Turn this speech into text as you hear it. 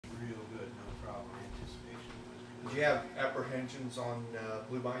Do you have apprehensions on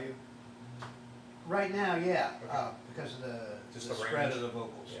Blue Bayou? Right now, yeah, Okay. because of Just the the spread range. of the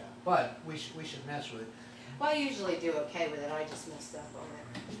vocals. Yeah. But we should mess with it. Well, I usually do okay with it. I just messed up on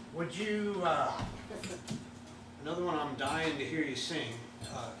it. Would you, another one I'm dying to hear you sing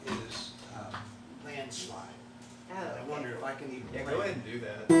is Landslide. Oh, I wonder if I can even Yeah, play go it. ahead and do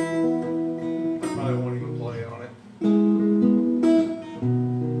that. I probably won't even play on it.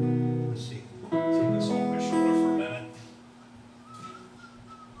 Let's see. Take this off my shoulder for a minute.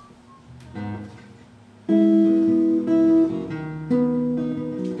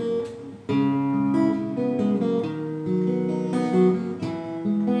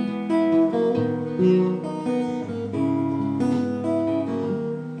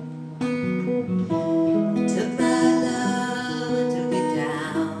 Took my love and took it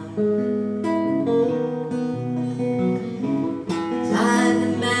down. Climbed the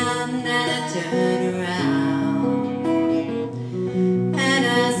mountain and I turned around, and I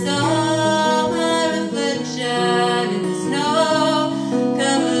saw my reflection in the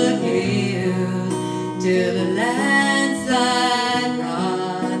snow-covered hills till the landslide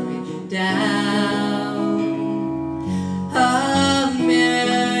brought me down. A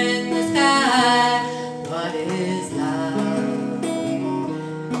mirror in the sky, what is love?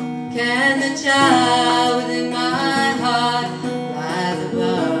 Can the child within my heart rise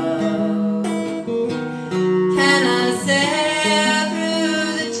above? Can I sail through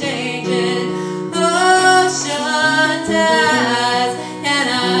the changing ocean tides? Can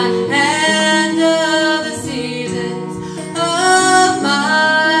I handle the seasons of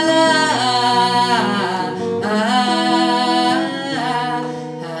my life?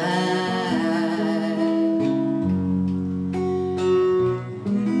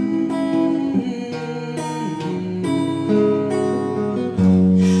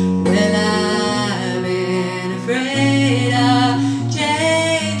 Well, I've been afraid of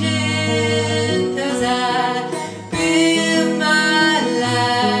changing, 'cause I build my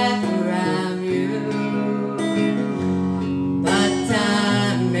life around you. But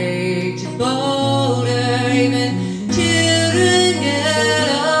time makes you bolder, even children get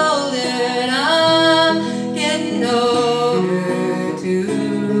older, and I'm getting older too.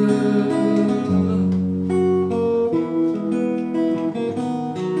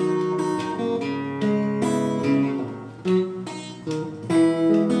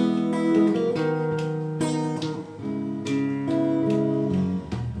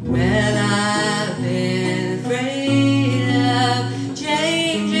 Well, I've been afraid of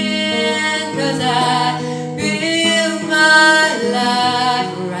changing, 'cause I build my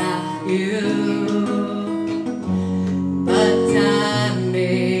life around you. But time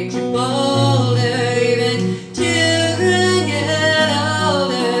makes you bolder, even children get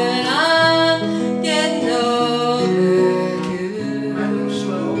older, and I'm getting older too.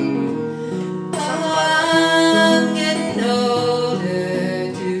 Slow. I'm getting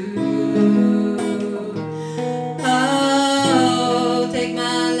older too. Oh, take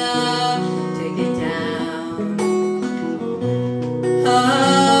my love, take it down. Oh,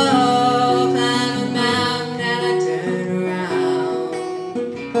 climb a mountain and I turn around,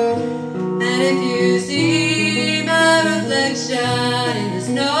 and if you see my reflection in the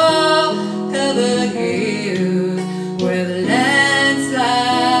snow-covered hills where the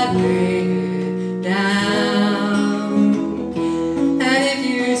landslide bring it down, and if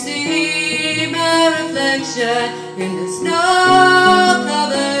you see my reflection in the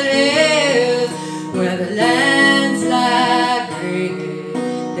snow-covered hills where the landslide bring it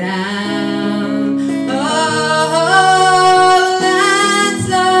down, oh, the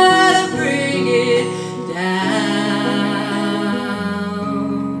landslide bring it down.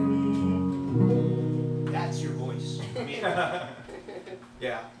 That's your voice. I mean,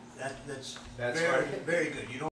 Yeah, that's That's very, right. very good. You don't